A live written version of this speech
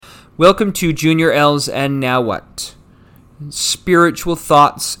Welcome to Junior L's And Now What? Spiritual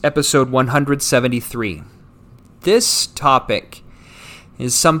Thoughts, episode 173. This topic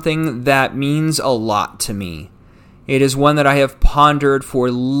is something that means a lot to me. It is one that I have pondered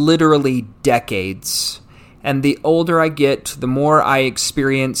for literally decades. And the older I get, the more I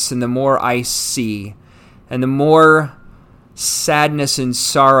experience and the more I see. And the more sadness and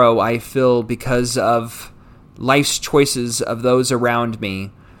sorrow I feel because of life's choices of those around me,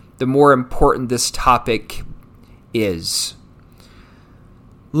 the more important this topic is.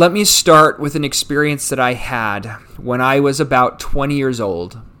 Let me start with an experience that I had when I was about 20 years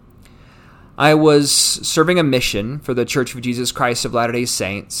old. I was serving a mission for the Church of Jesus Christ of Latter-day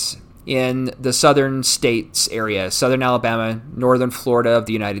Saints in the southern states area, southern Alabama, northern Florida of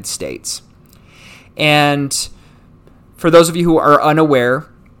the United States. And for those of you who are unaware,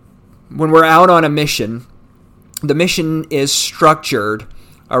 when we're out on a mission, the mission is structured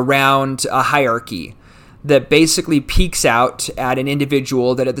around a hierarchy that basically peaks out at an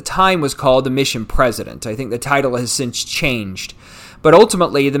individual that at the time was called the mission president. I think the title has since changed. But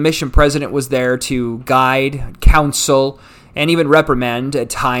ultimately, the mission president was there to guide, counsel, and even reprimand at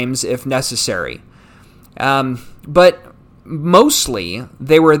times if necessary. But mostly,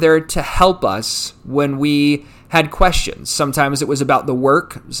 they were there to help us when we had questions. Sometimes it was about the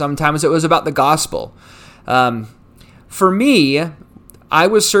work. Sometimes it was about the gospel. For me, I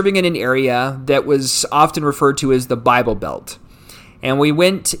was serving in an area that was often referred to as the Bible Belt. And we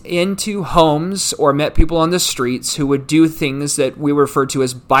went into homes or met people on the streets who would do things that we refer to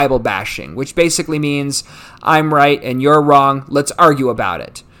as Bible bashing, which basically means I'm right and you're wrong, let's argue about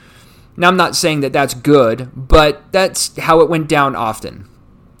it. Now, I'm not saying that that's good, but that's how it went down often.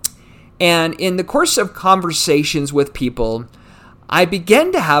 And in the course of conversations with people, I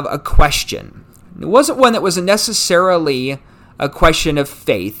began to have a question. It wasn't one that was necessarily a question of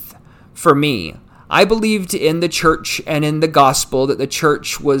faith for me. I believed in the church and in the gospel that the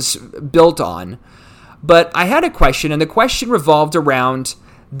church was built on. But I had a question, and the question revolved around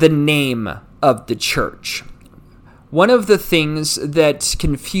the name of the church. One of the things that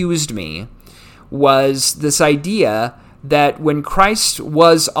confused me was this idea that when Christ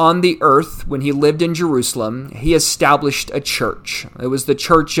was on the earth, when he lived in Jerusalem, he established a church. It was the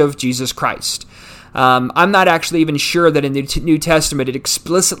Church of Jesus Christ. I'm not actually even sure that in the New Testament it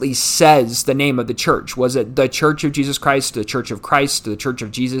explicitly says the name of the church. Was it the Church of Jesus Christ, the Church of Christ, the Church of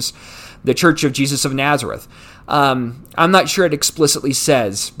Jesus, the Church of Jesus of Nazareth? I'm not sure it explicitly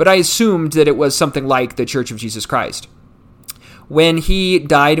says, but I assumed that it was something like the Church of Jesus Christ. When he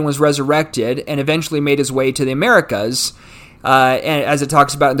died and was resurrected and eventually made his way to the Americas, and as it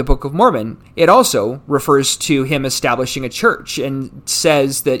talks about in the Book of Mormon, it also refers to him establishing a church and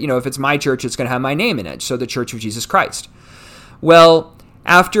says that, if it's my church, it's going to have my name in it. So the Church of Jesus Christ. Well,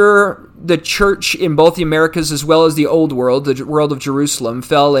 after the church in both the Americas as well as the Old World, the world of Jerusalem,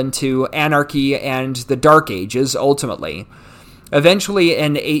 fell into anarchy and the Dark Ages, ultimately, eventually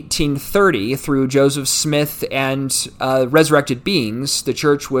in 1830, through Joseph Smith and resurrected beings,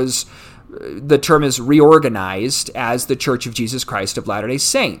 the term is reorganized as the Church of Jesus Christ of Latter-day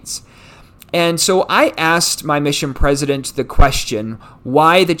Saints. And so I asked my mission president the question,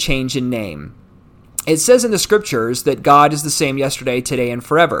 why the change in name? It says in the scriptures that God is the same yesterday, today, and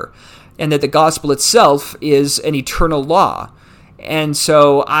forever, and that the gospel itself is an eternal law. And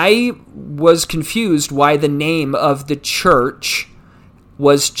so I was confused why the name of the church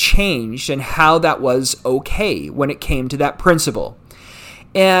was changed and how that was okay when it came to that principle.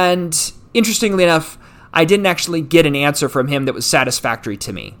 And interestingly enough, I didn't actually get an answer from him that was satisfactory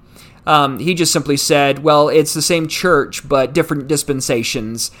to me. He just simply said, well, it's the same church, but different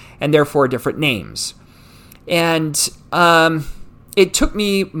dispensations, and therefore different names. And it took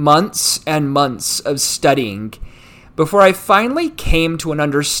me months and months of studying before I finally came to an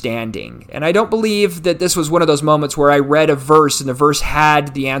understanding. And I don't believe that this was one of those moments where I read a verse and the verse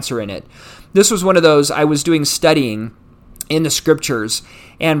had the answer in it. This was one of those, I was doing studying in the scriptures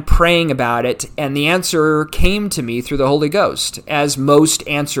and praying about it, and the answer came to me through the Holy Ghost, as most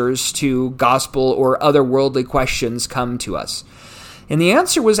answers to gospel or other worldly questions come to us. And the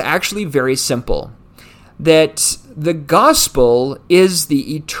answer was actually very simple, that the gospel is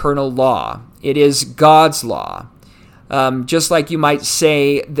the eternal law. It is God's law. Just like you might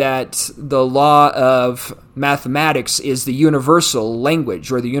say that the law of mathematics is the universal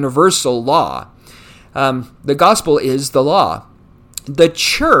language or the universal law. The gospel is the law. The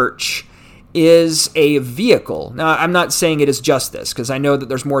church is a vehicle. Now, I'm not saying it is just this, because I know that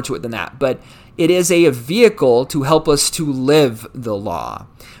there's more to it than that, but it is a vehicle to help us to live the law,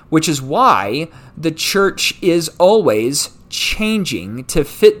 which is why the church is always changing to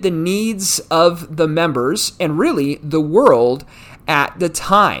fit the needs of the members and really the world at the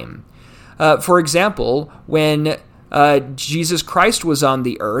time. For example, when Jesus Christ was on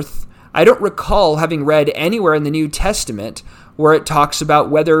the earth, I don't recall having read anywhere in the New Testament where it talks about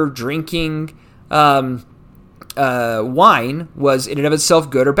whether drinking wine was in and of itself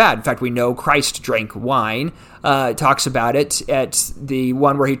good or bad. In fact, we know Christ drank wine. It talks about it at the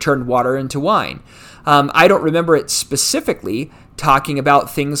one where he turned water into wine. I don't remember it specifically talking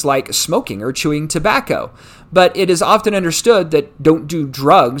about things like smoking or chewing tobacco, but it is often understood that don't do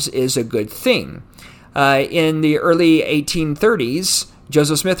drugs is a good thing. In the early 1830s,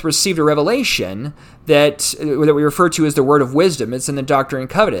 Joseph Smith received a revelation that we refer to as the Word of Wisdom. It's in the Doctrine and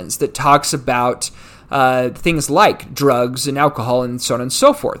Covenants that talks about things like drugs and alcohol and so on and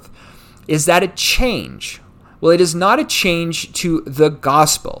so forth. Is that a change? Well, it is not a change to the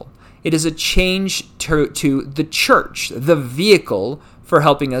gospel. It is a change to the church, the vehicle for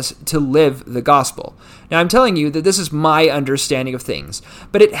helping us to live the gospel. Now, I'm telling you that this is my understanding of things,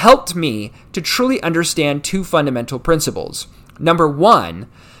 but it helped me to truly understand two fundamental principles. Number one,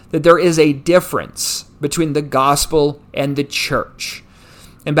 that there is a difference between the gospel and the church.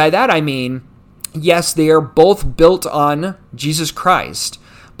 And by that I mean, yes, they are both built on Jesus Christ,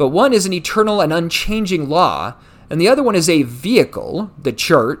 but one is an eternal and unchanging law, and the other one is a vehicle, the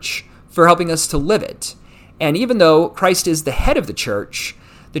church, for helping us to live it. And even though Christ is the head of the church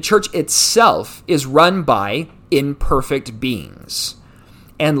itself is run by imperfect beings.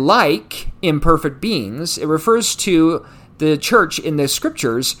 And like imperfect beings, it refers to the church in the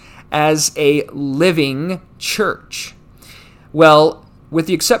scriptures as a living church. Well, with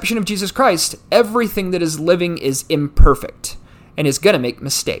the exception of Jesus Christ, everything that is living is imperfect and is going to make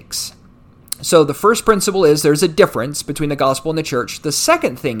mistakes. So the first principle is there's a difference between the gospel and the church. The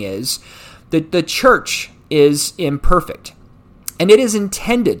second thing is that the church is imperfect, and it is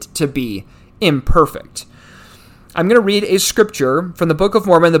intended to be imperfect. I'm going to read a scripture from the Book of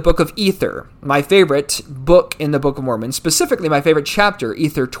Mormon, the Book of Ether, my favorite book in the Book of Mormon, specifically my favorite chapter,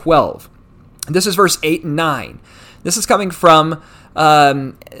 Ether 12. This is verse 8 and 9. This is coming from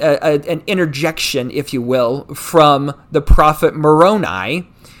an interjection, if you will, from the prophet Moroni,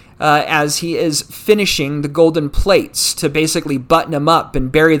 as he is finishing the golden plates to basically button them up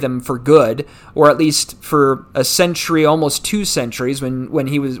and bury them for good, or at least for a century, almost 2 centuries,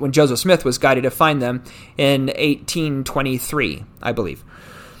 when Joseph Smith was guided to find them in 1823, I believe.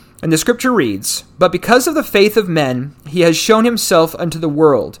 And the scripture reads, "But because of the faith of men, he has shown himself unto the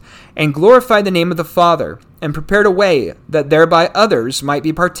world, and glorified the name of the Father, and prepared a way that thereby others might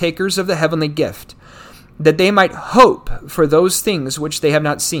be partakers of the heavenly gift, that they might hope for those things which they have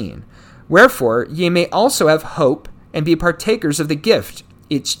not seen. Wherefore ye may also have hope, and be partakers of the gift,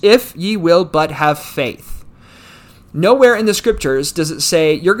 if ye will but have faith." Nowhere in the scriptures does it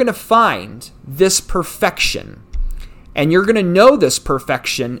say you're going to find this perfection, and you're going to know this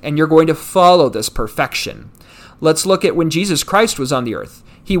perfection, and you're going to follow this perfection. Let's look at when Jesus Christ was on the earth.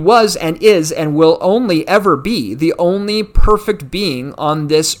 He was and is and will only ever be the only perfect being on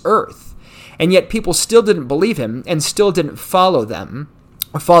this earth. And yet people still didn't believe him and still didn't follow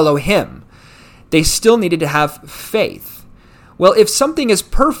him. They still needed to have faith. Well, if something is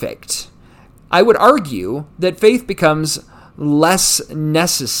perfect, I would argue that faith becomes less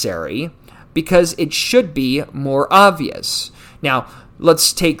necessary because it should be more obvious. Now,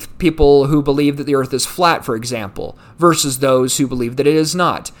 let's take people who believe that the earth is flat, for example, versus those who believe that it is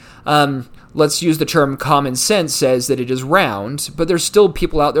not. Let's use the term common sense says that it is round, but there's still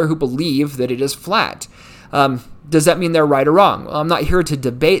people out there who believe that it is flat. Does that mean they're right or wrong? Well, I'm not here to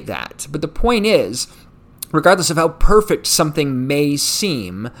debate that. But the point is, regardless of how perfect something may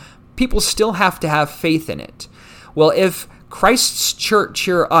seem, people still have to have faith in it. Well, if Christ's church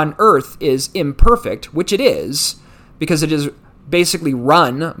here on earth is imperfect, which it is, because it is basically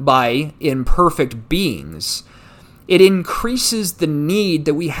run by imperfect beings, it increases the need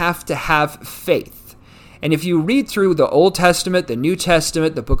that we have to have faith. And if you read through the Old Testament, the New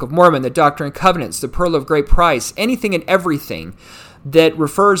Testament, the Book of Mormon, the Doctrine and Covenants, the Pearl of Great Price, anything and everything that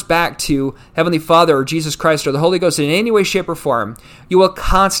refers back to Heavenly Father or Jesus Christ or the Holy Ghost in any way, shape, or form, you will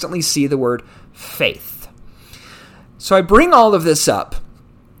constantly see the word faith. So I bring all of this up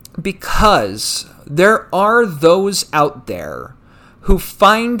because there are those out there who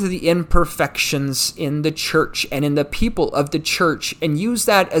find the imperfections in the church and in the people of the church and use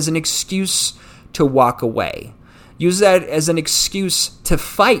that as an excuse to walk away. Use that as an excuse to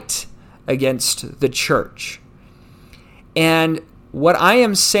fight against the church. And what I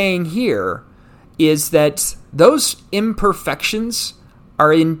am saying here is that those imperfections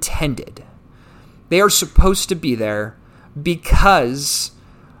are intended. They are supposed to be there because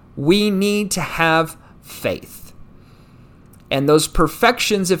we need to have faith. And those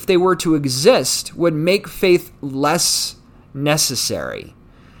perfections, if they were to exist, would make faith less necessary.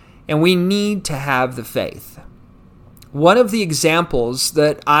 And we need to have the faith. One of the examples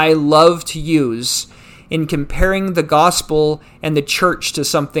that I love to use in comparing the gospel and the church to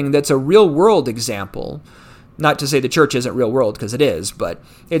something that's a real-world example, not to say the church isn't real world, because it is, but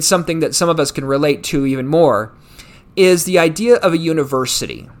it's something that some of us can relate to even more, is the idea of a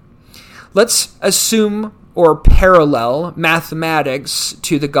university. Let's assume or parallel mathematics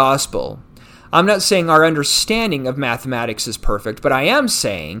to the gospel. I'm not saying our understanding of mathematics is perfect, but I am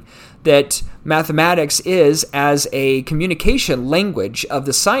saying that mathematics is, as a communication language of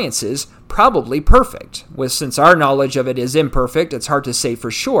the sciences, probably perfect. Since our knowledge of it is imperfect, it's hard to say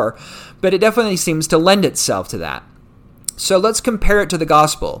for sure, but it definitely seems to lend itself to that. So let's compare it to the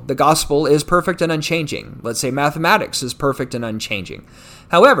gospel. The gospel is perfect and unchanging. Let's say mathematics is perfect and unchanging.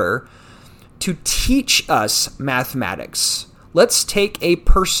 However, to teach us mathematics, let's take a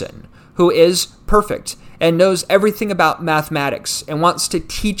person who is perfect and knows everything about mathematics and wants to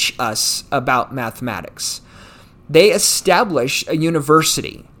teach us about mathematics. They establish a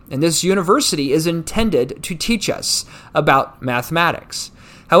university, and this university is intended to teach us about mathematics.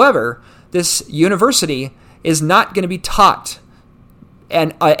 However, this university is not going to be taught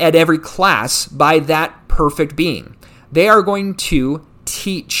at every class by that perfect being. They are going to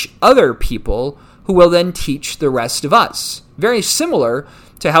teach other people who will then teach the rest of us. Very similar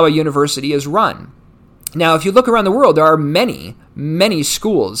to how a university is run. Now, if you look around the world, there are many, many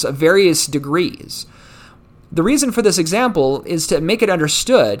schools of various degrees. The reason for this example is to make it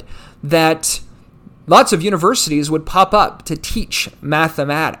understood that lots of universities would pop up to teach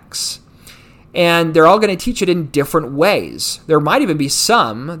mathematics. And they're all going to teach it in different ways. There might even be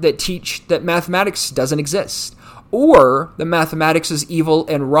some that teach that mathematics doesn't exist, or that mathematics is evil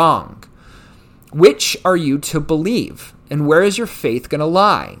and wrong. Which are you to believe? And where is your faith going to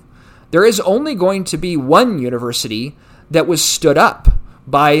lie? There is only going to be one university that was stood up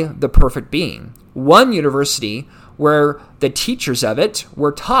by the perfect being. One university where the teachers of it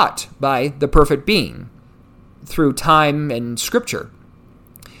were taught by the perfect being through time and scripture.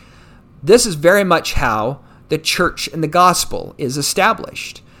 This is very much how the church and the gospel is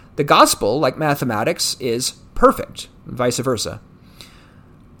established. The gospel, like mathematics, is perfect, and vice versa.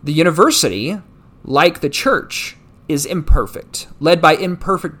 The university, like the church, is imperfect, led by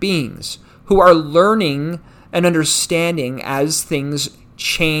imperfect beings who are learning and understanding as things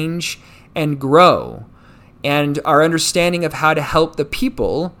change and grow, and our understanding of how to help the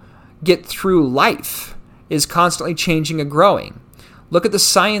people get through life is constantly changing and growing. Look at the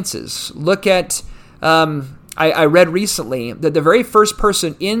sciences. Look at, I read recently that the very first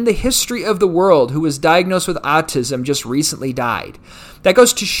person in the history of the world who was diagnosed with autism just recently died. That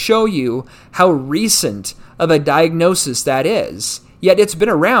goes to show you how recent of a diagnosis that is. Yet it's been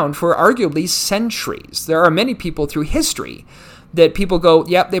around for arguably centuries. There are many people through history that people go,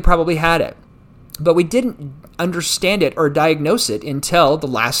 yep, they probably had it. But we didn't understand it or diagnose it until the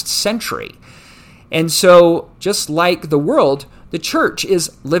last century. And so, just like the world, the church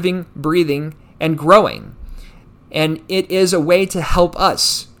is living, breathing, and growing. And it is a way to help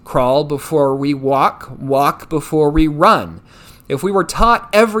us crawl before we walk, walk before we run. If we were taught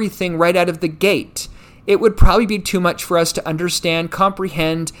everything right out of the gate, it would probably be too much for us to understand,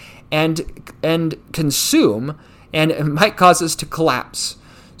 comprehend, and consume, and it might cause us to collapse.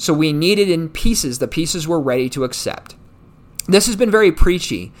 So we need it in pieces. The pieces we're ready to accept. This has been very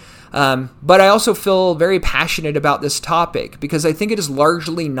preachy, but I also feel very passionate about this topic because I think it is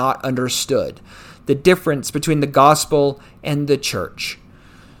largely not understood, the difference between the gospel and the church.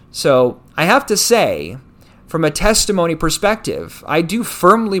 So I have to say, from a testimony perspective, I do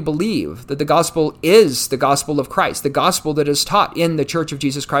firmly believe that the gospel is the gospel of Christ, the gospel that is taught in the Church of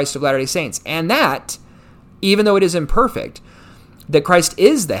Jesus Christ of Latter-day Saints, and that, even though it is imperfect, that Christ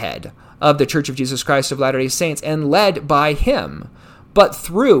is the head of the Church of Jesus Christ of Latter-day Saints and led by him, but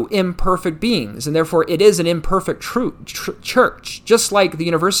through imperfect beings, and therefore it is an imperfect church, just like the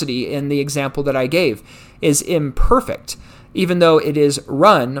university in the example that I gave is imperfect, even though it is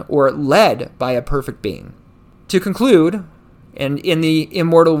run or led by a perfect being. To conclude, and in the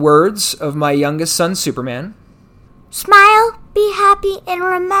immortal words of my youngest son, Superman, smile, be happy, and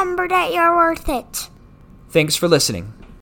remember that you're worth it. Thanks for listening.